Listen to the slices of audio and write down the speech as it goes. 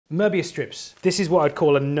Möbius strips. This is what I'd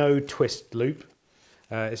call a no-twist loop.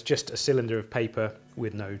 It's just a cylinder of paper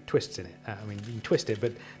with no twists in it. I mean, you can twist it,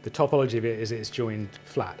 but the topology of it is it's joined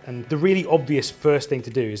flat. And the really obvious first thing to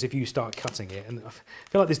do is if you start cutting it, and I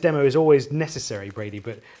feel like this demo is always necessary, Brady,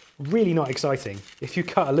 but really not exciting. If you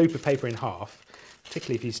cut a loop of paper in half,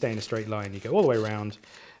 particularly if you stay in a straight line, you go all the way around.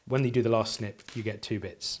 When you do the last snip, you get 2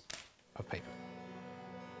 bits of paper.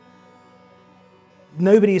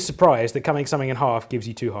 Nobody is surprised that cutting something in half gives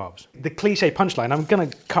you 2 halves. The cliche punchline, I'm going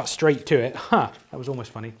to cut straight to it. That was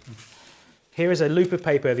almost funny. Here is a loop of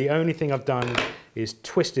paper. The only thing I've done is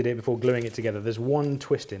twisted it before gluing it together. There's 1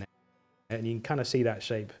 twist in it, and you can kind of see that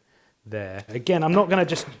shape there. Again, I'm not going to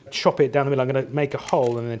just chop it down the middle. I'm going to make a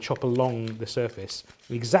hole and then chop along the surface,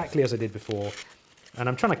 exactly as I did before. And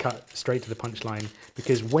I'm trying to cut straight to the punchline,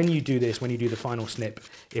 because when you do this, when you do the final snip,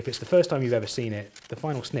 if it's the first time you've ever seen it, the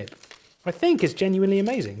final snip, I think is genuinely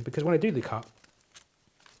amazing, because when I do the cut,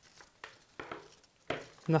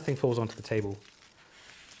 nothing falls onto the table.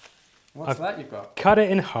 What's that you've got? Cut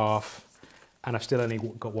it in half, and I've still only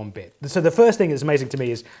got 1 bit. So the first thing that's amazing to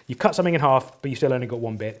me is you cut something in half, but you still only got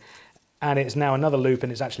 1 bit, and it's now another loop,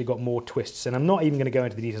 and it's actually got more twists. And I'm not even going to go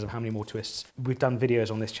into the details of how many more twists. We've done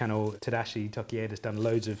videos on this channel. Tadashi Tokieda's done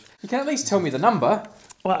loads of... You can at least tell me the number.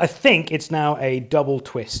 Well, I think it's now a double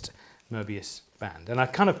twist Möbius band, and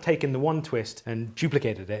I've kind of taken the 1 twist and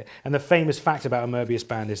duplicated it. And the famous fact about a Möbius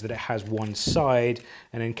band is that it has 1 side,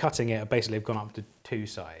 and in cutting it, I basically have gone up to 2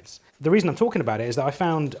 sides. The reason I'm talking about it is that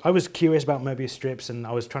I was curious about Möbius strips, and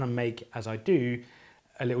I was trying to make, as I do,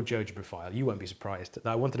 a little GeoGebra file. You won't be surprised that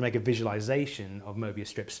I wanted to make a visualization of Möbius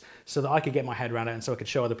strips so that I could get my head around it and so I could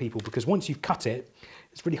show other people, because once you've cut it,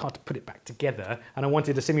 it's really hard to put it back together, and I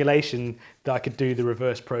wanted a simulation that I could do the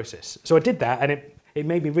reverse process. So I did that, and it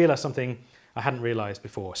made me realize something I hadn't realized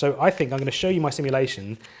before. So I think I'm going to show you my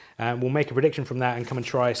simulation, and we'll make a prediction from that and come and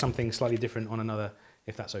try something slightly different on another,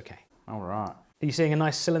 if that's okay. All right. Are you seeing a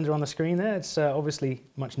nice cylinder on the screen there? It's obviously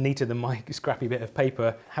much neater than my scrappy bit of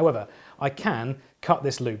paper. However, I can cut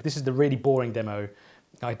this loop. This is the really boring demo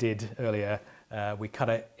I did earlier. We cut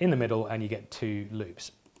it in the middle and you get 2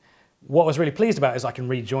 loops. What I was really pleased about is I can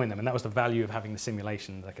rejoin them, and that was the value of having the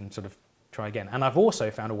simulation. I can sort of try again. And I've also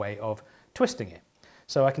found a way of twisting it.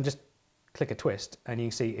 So I can just click a twist and you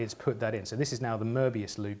can see it's put that in. So this is now the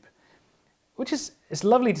Möbius loop, which is, it's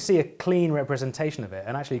lovely to see a clean representation of it,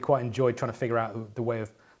 and actually quite enjoyed trying to figure out the way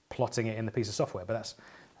of plotting it in the piece of software, but that's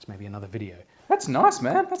maybe another video. That's nice,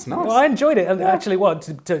 man. That's nice. Well, I enjoyed it. And actually,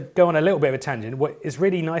 to go on a little bit of a tangent, it's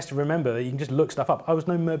really nice to remember that you can just look stuff up. I was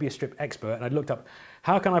no Möbius strip expert, and I looked up,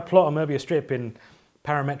 how can I plot a Möbius strip in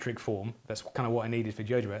parametric form? That's kind of what I needed for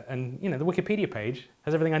GeoGebra. And you know, the Wikipedia page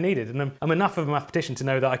has everything I needed. And I'm enough of a mathematician to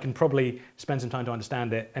know that I can probably spend some time to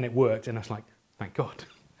understand it, and it worked. And I was like, thank God.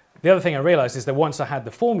 The other thing I realized is that once I had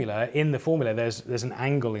the formula, in the formula there's an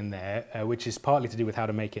angle in there, which is partly to do with how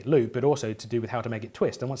to make it loop, but also to do with how to make it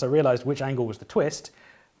twist. And once I realized which angle was the twist,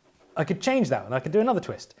 I could change that and I could do another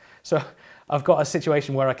twist. So I've got a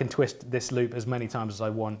situation where I can twist this loop as many times as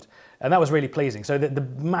I want. And that was really pleasing. So the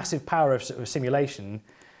massive power of simulation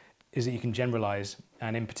is that you can generalize,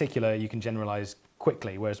 and in particular, you can generalize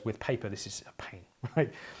quickly, whereas with paper, this is a pain,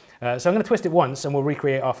 right? So I'm going to twist it once and we'll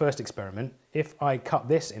recreate our first experiment. If I cut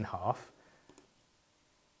this in half,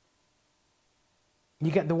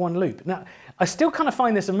 you get the 1 loop. Now, I still kind of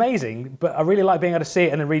find this amazing, but I really like being able to see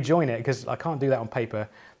it and then rejoin it, because I can't do that on paper.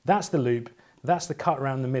 That's the loop. That's the cut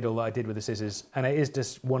around the middle that I did with the scissors, and it is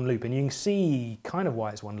just 1 loop, and you can see kind of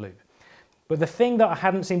why it's 1 loop. But the thing that I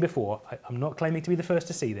hadn't seen before, I'm not claiming to be the first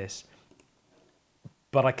to see this,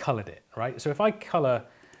 but I colored it, right? So if I color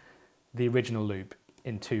the original loop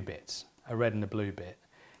in 2 bits, a red and a blue bit,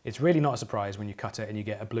 it's really not a surprise when you cut it and you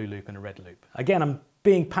get a blue loop and a red loop. Again, I'm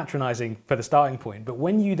being patronizing for the starting point, but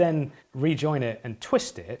when you then rejoin it and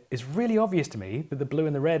twist it, it's really obvious to me that the blue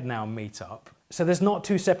and the red now meet up. So there's not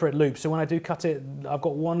 2 separate loops. So when I do cut it, I've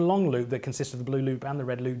got 1 long loop that consists of the blue loop and the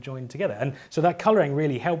red loop joined together. And so that coloring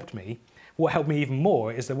really helped me. What helped me even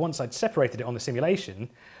more is that once I'd separated it on the simulation,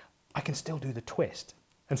 I can still do the twist.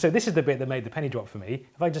 And so this is the bit that made the penny drop for me.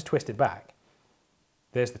 If I just twist it back,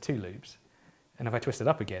 there's the 2 loops. And if I twist it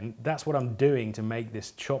up again, that's what I'm doing to make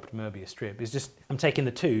this chopped Möbius strip. Is just, I'm taking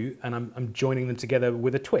the 2 and I'm joining them together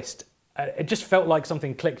with a twist. It just felt like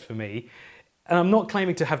something clicked for me. And I'm not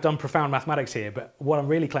claiming to have done profound mathematics here, but what I'm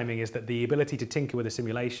really claiming is that the ability to tinker with a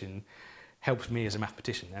simulation helps me as a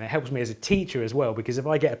mathematician. And it helps me as a teacher as well, because if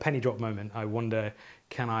I get a penny drop moment, I wonder,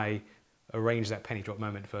 can I arrange that penny drop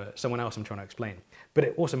moment for someone else I'm trying to explain. But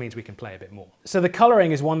it also means we can play a bit more. So the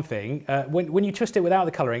colouring is one thing. When you twist it without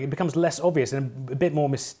the colouring, it becomes less obvious and a bit more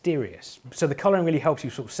mysterious. So the colouring really helps you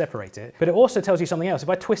sort of separate it. But it also tells you something else. If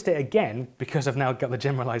I twist it again, because I've now got the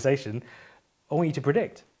generalisation, I want you to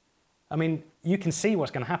predict. I mean, you can see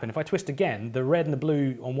what's going to happen. If I twist again, the red and the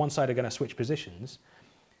blue on one side are going to switch positions.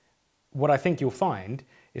 What I think you'll find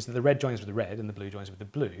is that the red joins with the red and the blue joins with the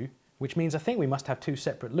blue, which means I think we must have two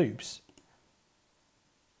separate loops.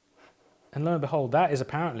 And lo and behold, that is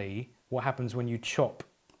apparently what happens when you chop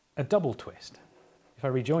a double twist. If I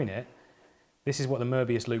rejoin it, this is what the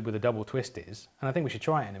Möbius loop with a double twist is. And I think we should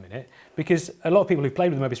try it in a minute, because a lot of people who've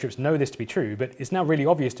played with Möbius strips know this to be true, but it's now really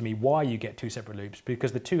obvious to me why you get two separate loops,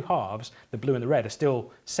 because the two halves, the blue and the red, are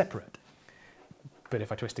still separate. But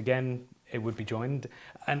if I twist again, it would be joined.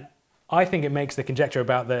 And I think it makes the conjecture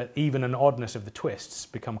about the even and oddness of the twists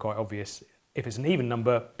become quite obvious. If it's an even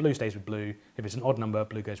number, blue stays with blue. If it's an odd number,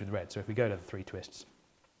 blue goes with red. So if we go to the three twists,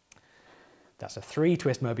 that's a three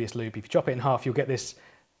twist Möbius loop. If you chop it in half, you'll get this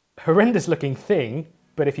horrendous looking thing,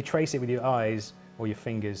 but if you trace it with your eyes or your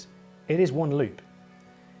fingers, it is one loop.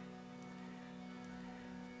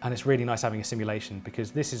 And it's really nice having a simulation,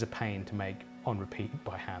 because this is a pain to make on repeat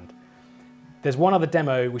by hand. There's one other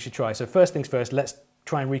demo we should try. So first things first, let's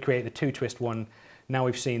try and recreate the two twist one. Now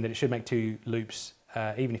we've seen that it should make two loops,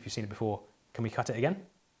 even if you've seen it before. Can we cut it again?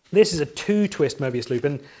 This is a two twist Möbius loop,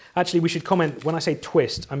 and actually we should comment, when I say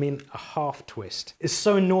twist, I mean a half twist. It's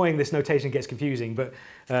so annoying this notation gets confusing, but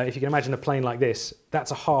if you can imagine a plane like this,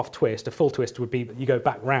 that's a half twist. A full twist would be you go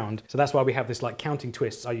back round. So that's why we have this like counting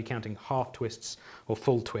twists. Are you counting half twists or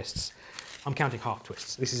full twists? I'm counting half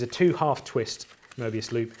twists. This is a two half twist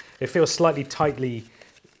Möbius loop. It feels slightly tightly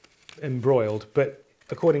embroiled, but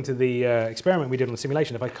according to the experiment we did on the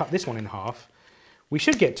simulation, if I cut this one in half, we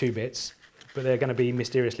should get two bits, but they're going to be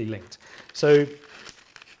mysteriously linked. So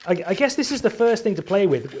I guess this is the first thing to play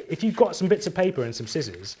with. If you've got some bits of paper and some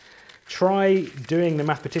scissors, try doing the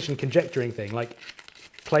mathematician conjecturing thing, like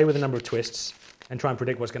play with a number of twists and try and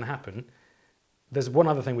predict what's going to happen. There's one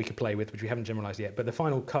other thing we could play with, which we haven't generalized yet, but the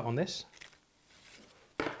final cut on this.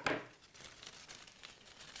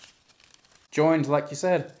 Joined, like you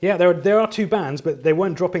said. Yeah, there are two bands, but they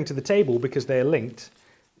weren't dropping to the table because they're linked.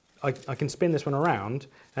 I can spin this one around,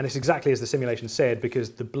 and it's exactly as the simulation said,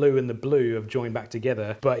 because the blue and the blue have joined back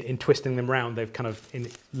together, but in twisting them round, they've kind of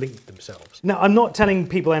linked themselves. Now, I'm not telling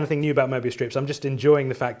people anything new about Möbius strips. I'm just enjoying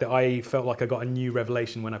the fact that I felt like I got a new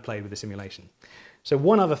revelation when I played with the simulation. So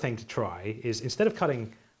one other thing to try is, instead of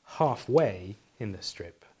cutting halfway in the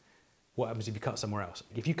strip, what happens if you cut somewhere else?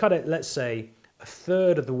 If you cut it, let's say, a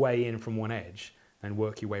third of the way in from one edge and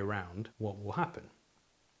work your way round, what will happen?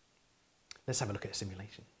 Let's have a look at a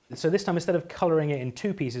simulation. So this time, instead of colouring it in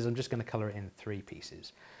two pieces, I'm just going to colour it in three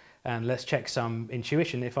pieces. And let's check some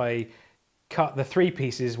intuition. If I cut the three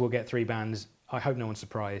pieces, we'll get three bands. I hope no one's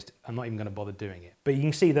surprised. I'm not even going to bother doing it. But you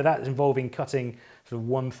can see that that's involving cutting sort of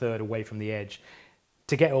 1/3 away from the edge.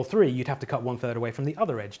 To get all three, you'd have to cut 1/3 away from the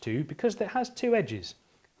other edge too, because it has two edges.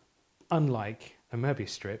 Unlike a Möbius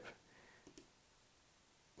strip,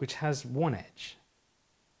 which has one edge.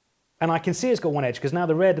 And I can see it's got one edge because now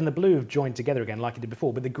the red and the blue have joined together again like it did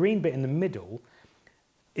before, but the green bit in the middle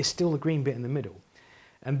is still the green bit in the middle.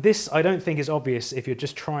 And this I don't think is obvious if you're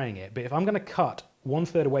just trying it, but if I'm going to cut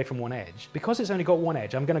 1/3 away from one edge, because it's only got one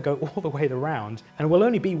edge, I'm going to go all the way around, and it will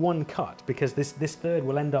only be one cut because this third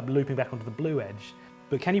will end up looping back onto the blue edge.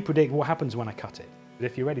 But can you predict what happens when I cut it?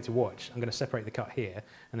 If you're ready to watch, I'm going to separate the cut here,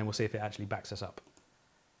 and then we'll see if it actually backs us up.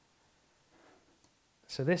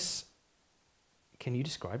 So this, can you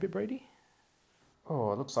describe it, Brady?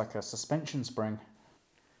 Oh, it looks like a suspension spring.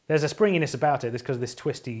 There's a springiness about it, because of this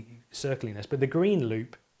twisty circliness, but the green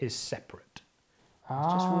loop is separate.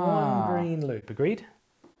 It's just one green loop, agreed?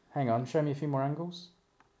 Hang on, show me a few more angles.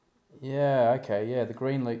 Yeah, okay, yeah, the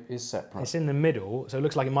green loop is separate. It's in the middle, so it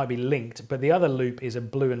looks like it might be linked, but the other loop is a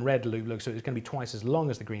blue and red loop, so it's going to be twice as long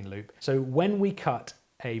as the green loop. So when we cut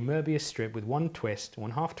a Möbius strip with one twist,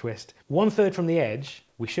 one half twist, 1/3 from the edge,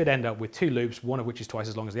 we should end up with two loops, one of which is twice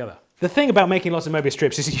as long as the other. The thing about making lots of Möbius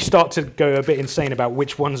strips is you start to go a bit insane about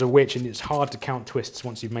which ones are which, and it's hard to count twists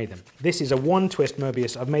once you've made them. This is a one twist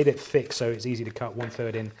Möbius. I've made it thick so it's easy to cut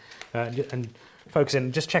 1/3 in and focus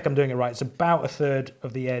in. Just check I'm doing it right. It's about 1/3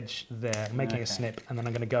 of the edge there, making a snip, and then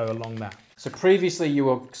I'm going to go along that. So previously you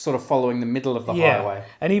were sort of following the middle of the highway.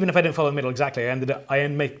 And even if I didn't follow the middle exactly,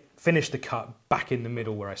 I finished the cut back in the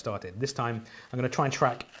middle where I started. This time I'm going to try and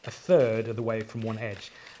track 1/3 of the way from one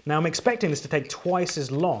edge. Now I'm expecting this to take twice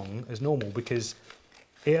as long as normal because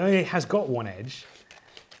it only has got one edge.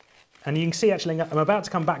 And you can see actually I'm about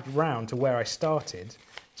to come back round to where I started.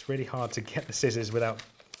 It's really hard to get the scissors without...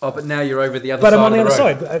 Oh, but now you're over the other But side. I'm on the of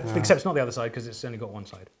other road. side, except it's not the other side because it's only got one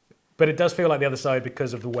side. But it does feel like the other side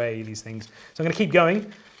because of the way these things... So I'm going to keep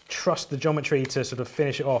going, trust the geometry to sort of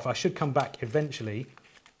finish it off. I should come back eventually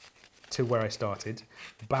to where I started,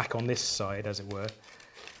 back on this side, as it were.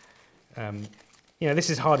 You know, this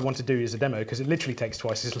is a hard one to do as a demo because it literally takes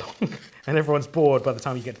twice as long and everyone's bored by the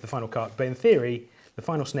time you get to the final cut. But in theory, the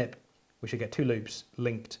final snip, we should get 2 loops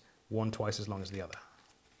linked, one twice as long as the other.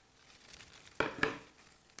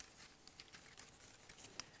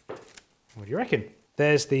 What do you reckon?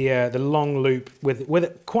 There's the long loop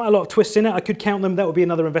with quite a lot of twists in it. I could count them. That would be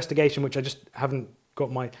another investigation, which I just haven't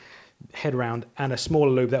got my head around. And a smaller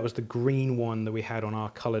loop, that was the green one that we had on our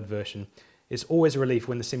coloured version. It's always a relief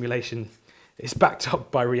when the simulation is backed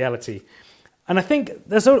up by reality. And I think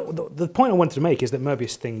the point I wanted to make is that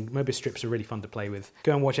Möbius strips are really fun to play with.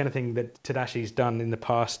 Go and watch anything that Tadashi's done in the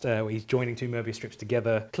past, where he's joining 2 Möbius strips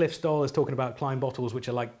together. Cliff Stoll is talking about Klein bottles, which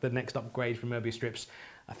are like the next upgrade from Möbius strips.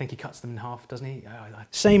 I think he cuts them in half, doesn't he?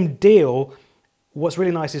 Same deal. What's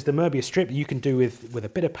really nice is the Möbius strip you can do with a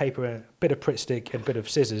bit of paper, a bit of Pritt stick, a bit of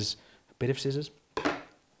scissors. A bit of scissors?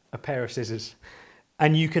 A pair of scissors.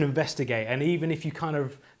 And you can investigate. And even if you kind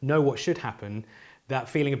of know what should happen, that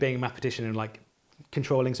feeling of being a mathematician and like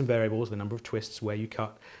controlling some variables, the number of twists, where you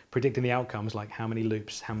cut, predicting the outcomes, like how many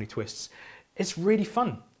loops, how many twists, it's really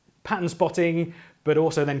fun. Pattern spotting, but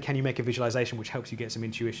also then can you make a visualization which helps you get some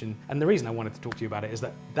intuition. And the reason I wanted to talk to you about it is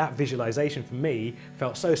that visualization for me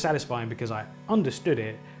felt so satisfying because I understood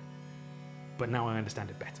it, but now I understand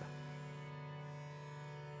it better.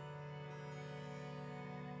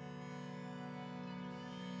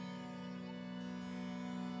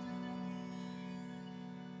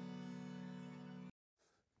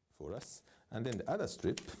 For us, and then the other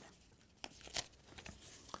strip,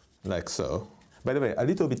 like so. By the way, a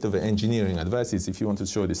little bit of engineering advice is if you want to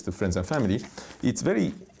show this to friends and family, it's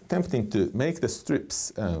very tempting to make the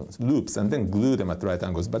strips loops and then glue them at right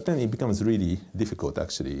angles, but then it becomes really difficult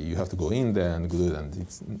actually. You have to go in there and glue and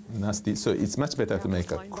it's nasty. So it's much better to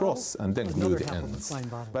make a cross and then glue the ends.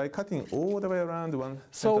 By cutting all the way around one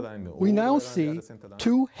center line. So we now see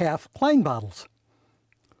 2 half Klein bottles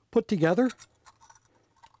put together.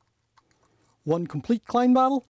 1 complete Klein bottle